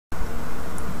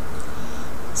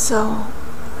So,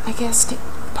 I guess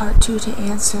part 2, to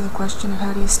answer the question of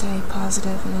how do you stay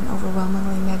positive in an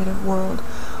overwhelmingly negative world,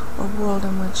 or world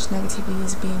in which negativity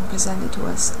is being presented to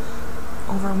us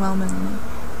overwhelmingly,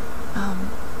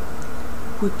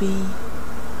 would be,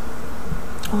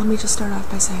 well, let me just start off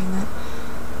by saying that,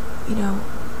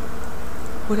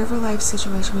 whatever life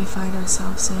situation we find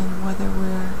ourselves in, whether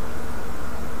we're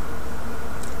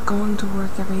going to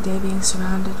work every day being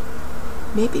surrounded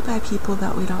maybe by people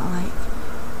that we don't like,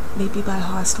 maybe by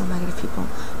hostile, negative people,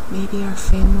 maybe our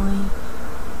family,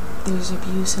 there's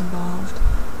abuse involved,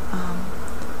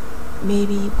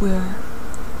 maybe we're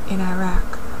in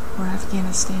Iraq or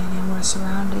Afghanistan and we're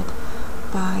surrounded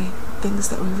by things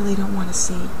that we really don't want to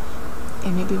see,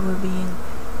 and maybe we're being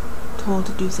told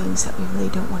to do things that we really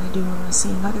don't want to do, when we're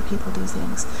seeing other people do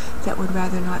things that we'd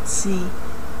rather not see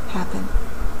happen.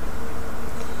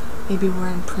 Maybe we're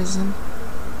in prison,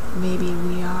 maybe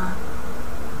we are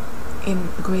in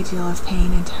a great deal of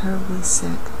pain and terribly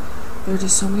sick. There are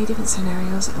just so many different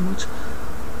scenarios in which,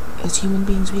 as human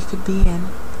beings, we could be in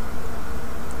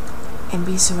and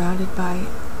be surrounded by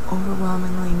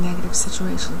overwhelmingly negative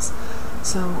situations.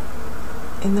 So,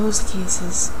 in those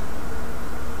cases,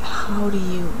 how do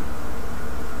you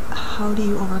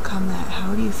overcome that?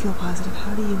 How do you feel positive?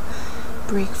 How do you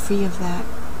break free of that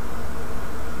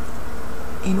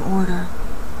in order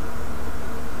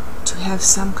to have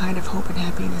some kind of hope and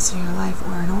happiness in your life,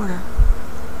 or in order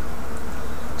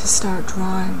to start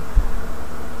drawing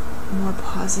more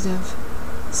positive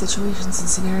situations and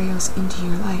scenarios into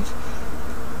your life?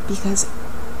 Because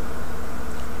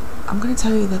I'm going to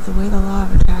tell you that the way the law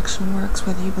of attraction works,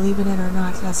 whether you believe in it or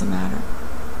not, it doesn't matter.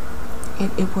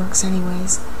 It works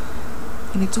anyways,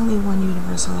 and it's only one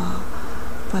universal law.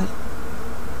 But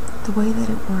the way that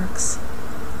it works,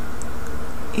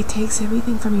 it takes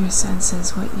everything from your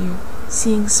senses, what you're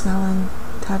seeing, smelling,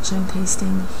 touching,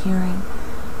 tasting, hearing,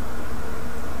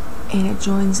 and it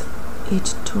joins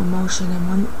it to emotion. And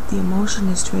when the emotion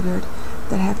is triggered,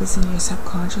 that happens in your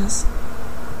subconscious.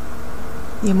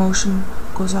 The emotion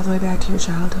goes all the way back to your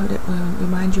childhood. It will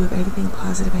remind you of everything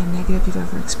positive and negative you've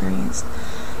ever experienced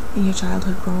in your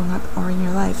childhood, growing up, or in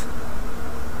your life.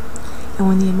 And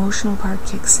when the emotional part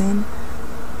kicks in,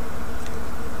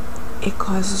 it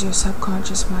causes your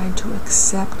subconscious mind to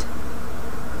accept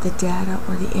the data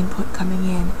or the input coming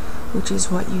in, which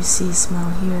is what you see, smell,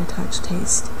 hear, touch,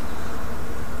 taste.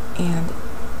 And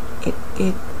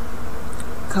it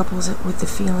couples it with the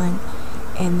feeling,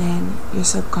 and then your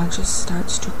subconscious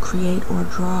starts to create or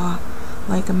draw,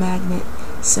 like a magnet,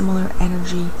 similar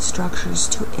energy structures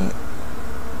to it.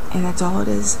 And that's all it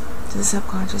is to the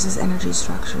subconscious, is energy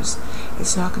structures.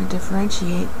 It's not going to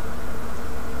differentiate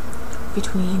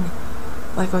between,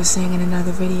 like I was saying in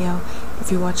another video,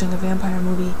 if you're watching a vampire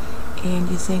movie and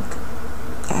you think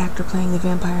the actor playing the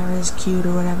vampire is cute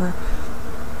or whatever,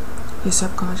 your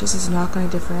subconscious is not going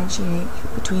to differentiate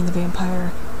between the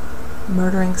vampire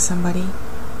murdering somebody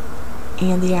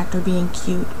and the actor being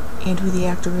cute, and who the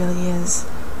actor really is,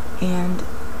 and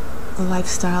the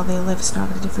lifestyle they live. It's not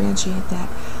going to differentiate that.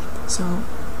 So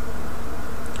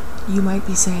you might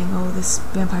be saying, oh, this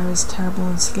vampire is terrible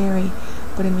and scary,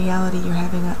 but in reality you're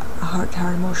having a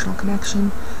heart-to-heart emotional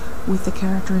connection with the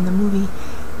character in the movie,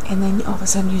 and then all of a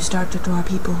sudden you start to draw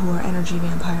people who are energy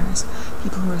vampires,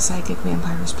 people who are psychic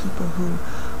vampires, people who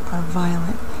are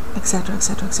violent, etc.,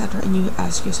 etc., etc. And you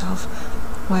ask yourself,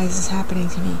 why is this happening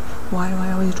to me? Why do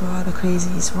I always draw the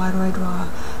crazies? Why do I draw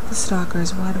the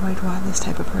stalkers? Why do I draw this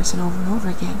type of person over and over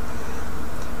again?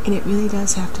 And it really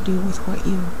does have to do with what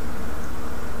you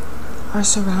are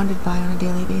surrounded by on a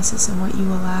daily basis, and what you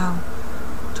allow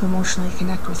to emotionally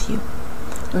connect with you.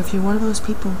 Or if you're one of those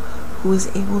people who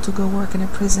is able to go work in a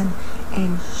prison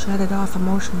and shut it off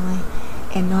emotionally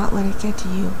and not let it get to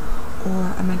you,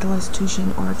 or a mental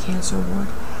institution or a cancer ward,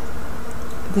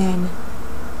 then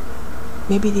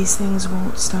maybe these things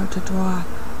won't start to draw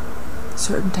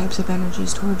certain types of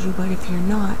energies towards you. But if you're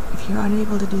not, if you're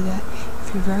unable to do that,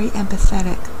 if you're very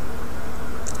empathetic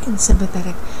and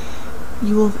sympathetic,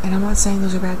 you will, and I'm not saying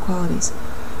those are bad qualities,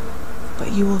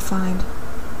 but you will find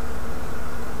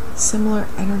similar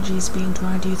energies being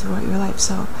drawn to you throughout your life.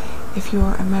 So if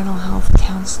you're a mental health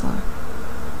counselor,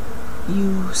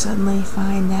 you suddenly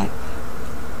find that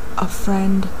a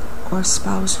friend or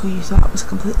spouse who you thought was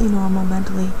completely normal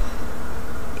mentally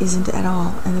isn't at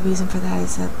all. And the reason for that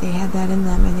is that they had that in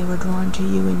them, and they were drawn to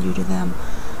you and you to them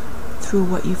through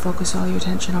what you focus all your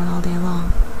attention on all day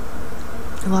long.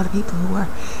 A lot of people who are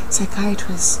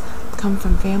psychiatrists come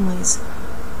from families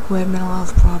who have mental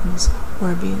health problems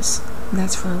or abuse, and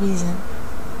that's for a reason.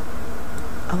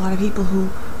 A lot of people who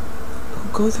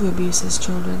go through abuse as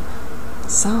children,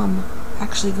 some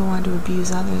actually go on to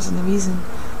abuse others, and the reason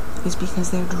is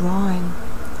because they're drawing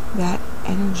that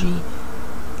energy.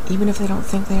 Even if they don't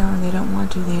think they are and they don't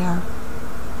want to, they are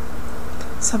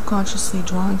subconsciously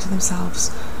drawing to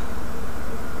themselves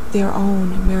their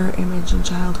own mirror image in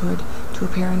childhood to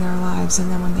appear in their lives,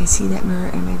 and then when they see that mirror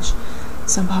image,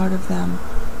 some part of them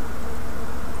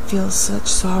feels such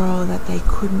sorrow that they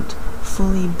couldn't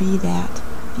fully be that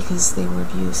because they were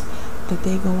abused, that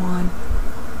they go on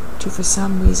to, for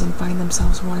some reason, find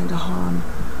themselves wanting to harm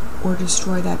or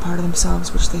destroy that part of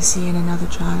themselves which they see in another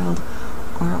child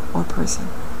or person.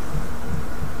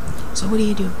 So what do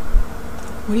you do?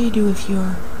 What do you do if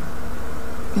you're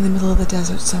in the middle of the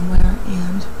desert somewhere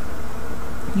and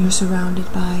you're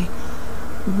surrounded by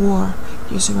war?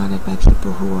 You're surrounded by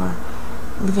people who are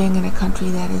living in a country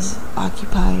that is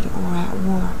occupied or at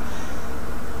war.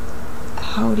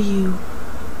 How do you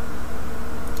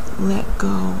let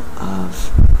go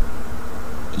of...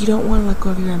 You don't want to let go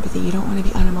of your empathy. You don't want to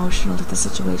be unemotional to the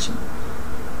situation.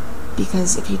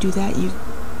 Because if you do that,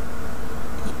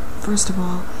 first of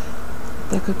all,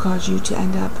 that could cause you to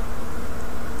end up,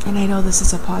 and I know this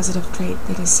is a positive trait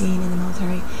that is seen in the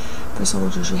military for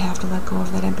soldiers, you have to let go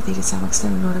of that empathy to some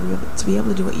extent in order to be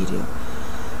able to do what you do.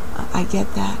 I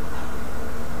get that.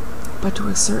 But to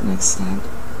a certain extent,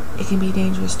 it can be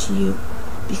dangerous to you,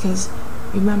 because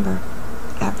remember,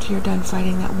 after you're done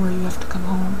fighting that war, you have to come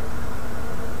home.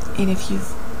 And if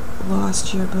you've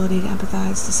lost your ability to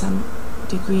empathize to some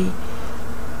degree,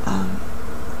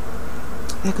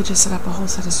 that could just set up a whole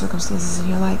set of circumstances in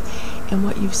your life. And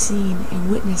what you've seen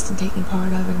and witnessed and taken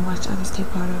part of and watched others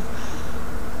take part of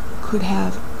could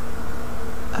have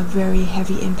a very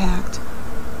heavy impact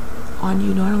on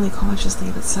you, not only consciously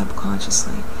but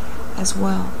subconsciously as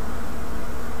well.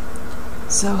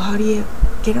 So how do you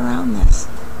get around this?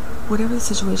 Whatever the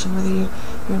situation, whether you're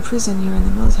in prison, you're in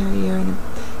the military,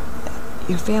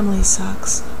 your family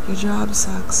sucks, your job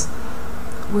sucks,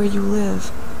 where you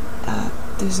live,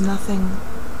 there's nothing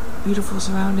beautiful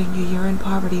surrounding you, you're in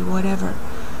poverty, whatever,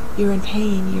 you're in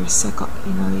pain, you're sick,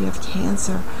 you have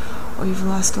cancer, or you've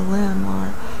lost a limb,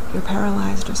 or you're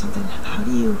paralyzed or something. How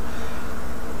do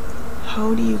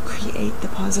you create the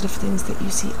positive things that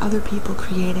you see other people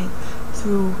creating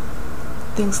through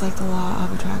things like the law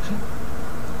of attraction?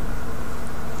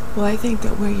 Well, I think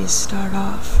that where you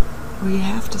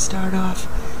have to start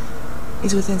off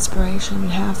is with inspiration. You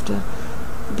have to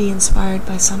be inspired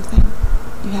by something.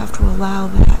 You have to allow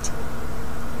that.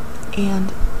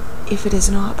 And if it is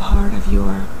not part of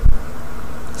your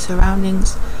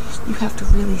surroundings, you have to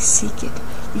really seek it.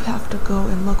 You have to go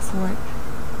and look for it.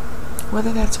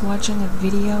 Whether that's watching a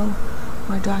video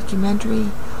or a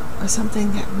documentary or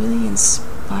something that really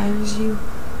inspires you,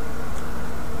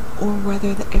 or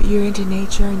whether you're into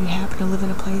nature and you happen to live in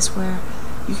a place where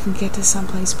you can get to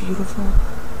someplace beautiful,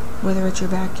 whether it's your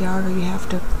backyard or you have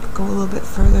to go a little bit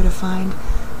further to find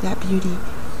that beauty.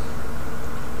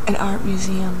 An art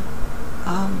museum,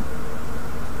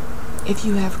 if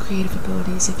you have creative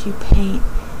abilities, if you paint,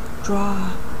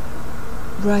 draw,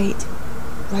 write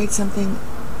something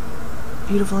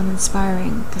beautiful and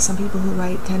inspiring, because some people who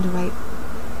write tend to write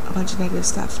a bunch of negative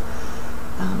stuff.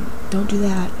 Don't do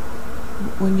that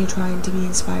when you're trying to be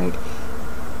inspired.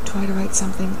 Try to write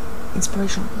something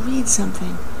inspirational. Read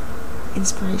something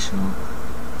inspirational.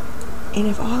 And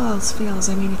if all else fails,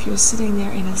 if you're sitting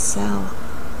there in a cell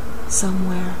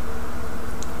somewhere,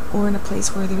 or in a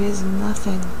place where there is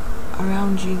nothing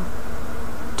around you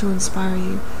to inspire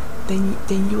you,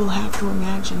 then you will have to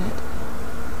imagine it.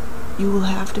 You will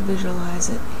have to visualize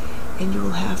it, and you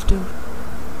will have to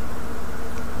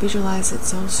visualize it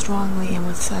so strongly and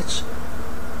with such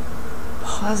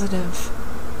positive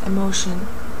emotion.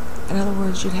 In other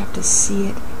words, you'd have to see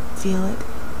it, feel it,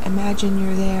 imagine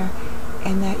you're there,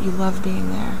 and that you love being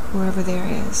there, wherever there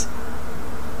is.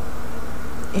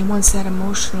 And once that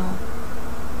emotional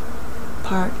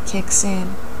part kicks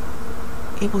in,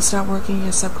 it will start working in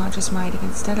your subconscious mind, and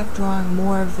instead of drawing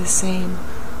more of the same,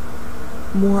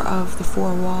 more of the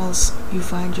four walls you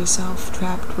find yourself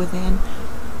trapped within,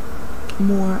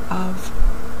 more of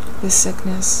the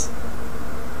sickness,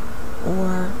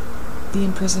 or the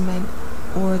imprisonment,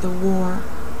 or the war,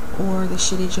 or the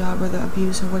shitty job, or the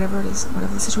abuse, or whatever it is,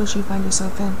 whatever the situation you find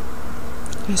yourself in,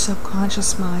 your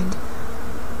subconscious mind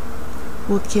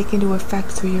will kick into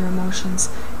effect through your emotions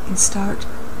and start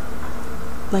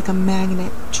like a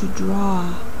magnet to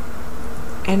draw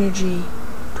energy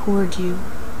toward you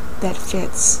that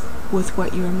fits with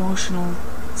what your emotional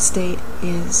state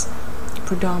is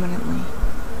predominantly.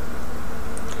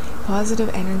 Positive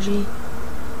energy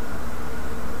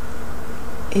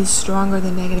is stronger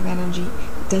than negative energy.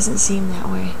 doesn't seem that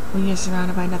way when you're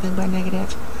surrounded by nothing but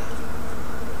negative.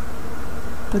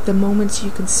 But the moments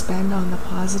you can spend on the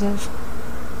positive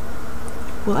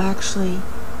will actually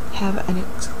have an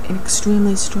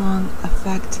extremely strong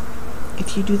effect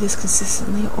if you do this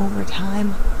consistently over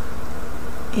time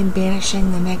in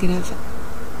banishing the negative.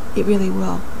 It really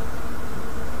will.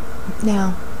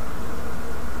 Now,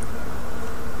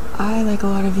 I, like a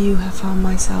lot of you, have found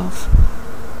myself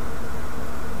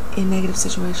in negative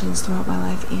situations throughout my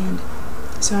life and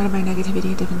surrounded by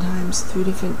negativity at different times through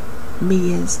different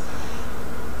medias,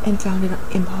 and found it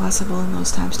impossible in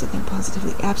those times to think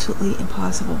positively. Absolutely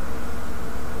impossible.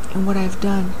 And what I've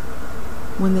done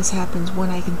when this happens, when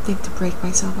I can think to break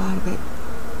myself out of it,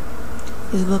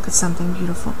 is look at something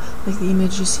beautiful, like the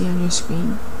image you see on your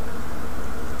screen.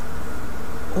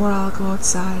 Or I'll go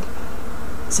outside.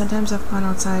 Sometimes I've gone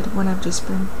outside when I've just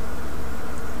been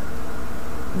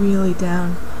really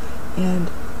down, and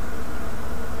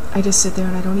I just sit there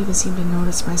and I don't even seem to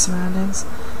notice my surroundings.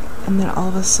 And then all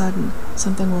of a sudden,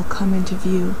 something will come into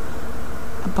view,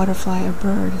 a butterfly, a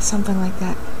bird, something like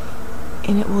that,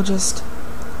 and it will just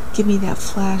give me that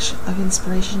flash of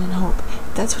inspiration and hope.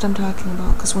 That's what I'm talking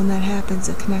about, because when that happens,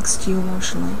 it connects to you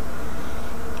emotionally,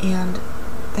 and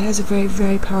that has a very,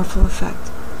 very powerful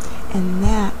effect. And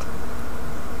that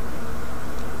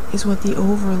is what the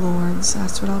overlords,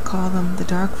 that's what I'll call them, the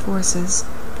dark forces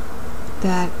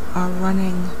that are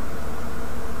running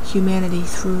humanity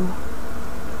through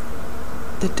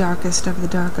the darkest of the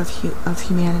dark of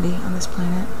humanity on this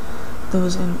planet,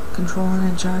 those in control and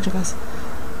in charge of us,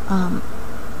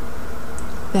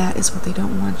 that is what they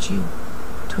don't want you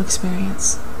to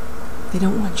experience. They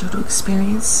don't want you to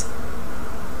experience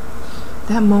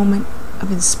that moment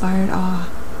of inspired awe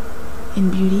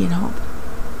and beauty and hope.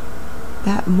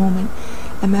 That moment.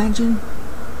 Imagine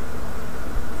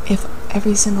if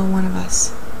every single one of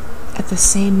us at the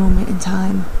same moment in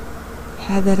time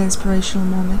had that inspirational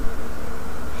moment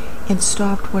and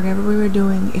stopped whatever we were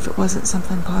doing if it wasn't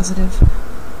something positive.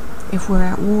 If we're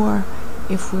at war,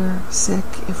 if we're sick,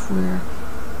 if we're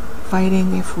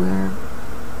fighting, if we're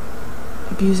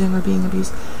abusing or being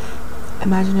abused.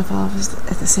 Imagine if all of us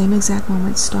at the same exact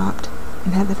moment stopped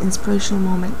and had that inspirational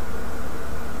moment,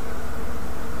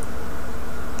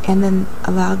 and then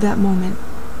allowed that moment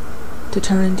to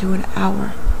turn into an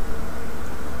hour.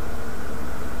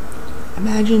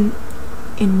 Imagine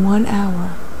in 1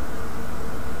 hour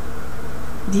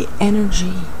the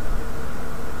energy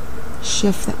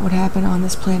shift that would happen on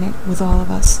this planet with all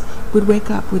of us. We'd wake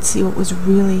up, we'd see what was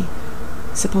really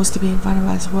supposed to be in front of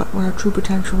us, what our true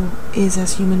potential is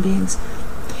as human beings,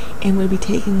 and we'd be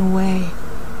taking away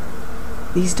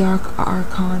these dark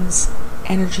archons'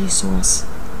 energy source,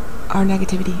 our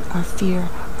negativity, our fear,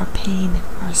 our pain,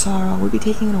 our sorrow. We'd be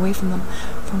taking it away from them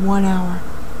for 1 hour.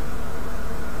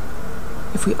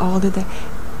 If we all did that,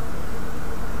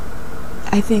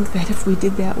 I think that if we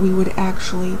did that, we would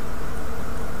actually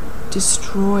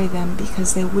destroy them,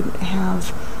 because they wouldn't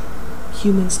have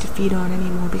humans to feed on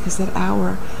anymore, because that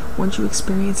hour, once you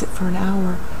experience it for an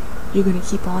hour, you're going to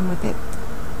keep on with it.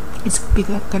 It's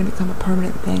going to become a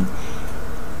permanent thing,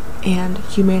 and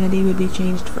humanity would be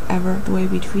changed forever. The way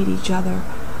we treat each other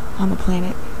on the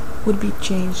planet would be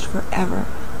changed forever.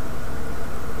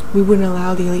 We wouldn't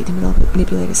allow the elite to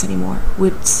manipulate us anymore.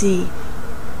 We'd see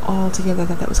altogether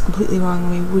that that was completely wrong,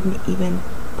 and we wouldn't even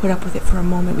put up with it for a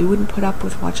moment. We wouldn't put up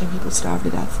with watching people starve to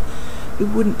death. We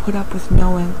wouldn't put up with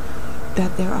knowing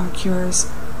that there are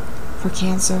cures for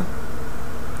cancer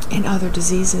and other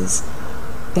diseases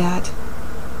that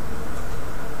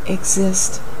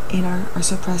exist and are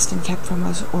suppressed and kept from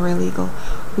us or illegal.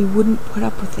 We wouldn't put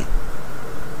up with it.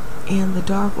 And the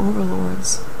dark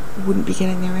overlords wouldn't be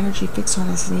getting their energy fixed on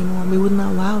us anymore, and we wouldn't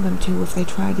allow them to if they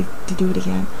tried to do it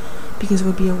again, because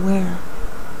we'd be aware.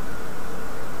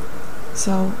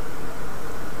 So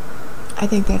I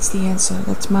think that's the answer.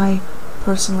 That's my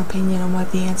personal opinion on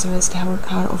what the answer is to how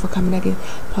to overcome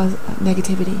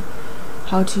negativity,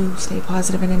 how to stay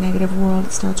positive in a negative world.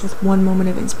 It starts with one moment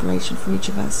of inspiration for each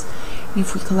of us, and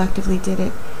if we collectively did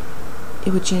it,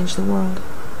 it would change the world.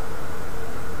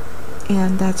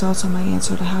 And that's also my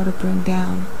answer to how to bring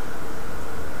down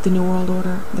the New World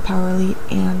Order, the power elite,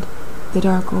 and the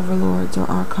dark overlords or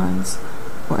archons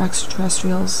or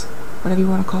extraterrestrials, whatever you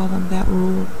want to call them, that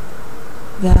rule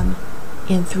them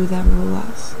and through them rule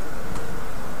us.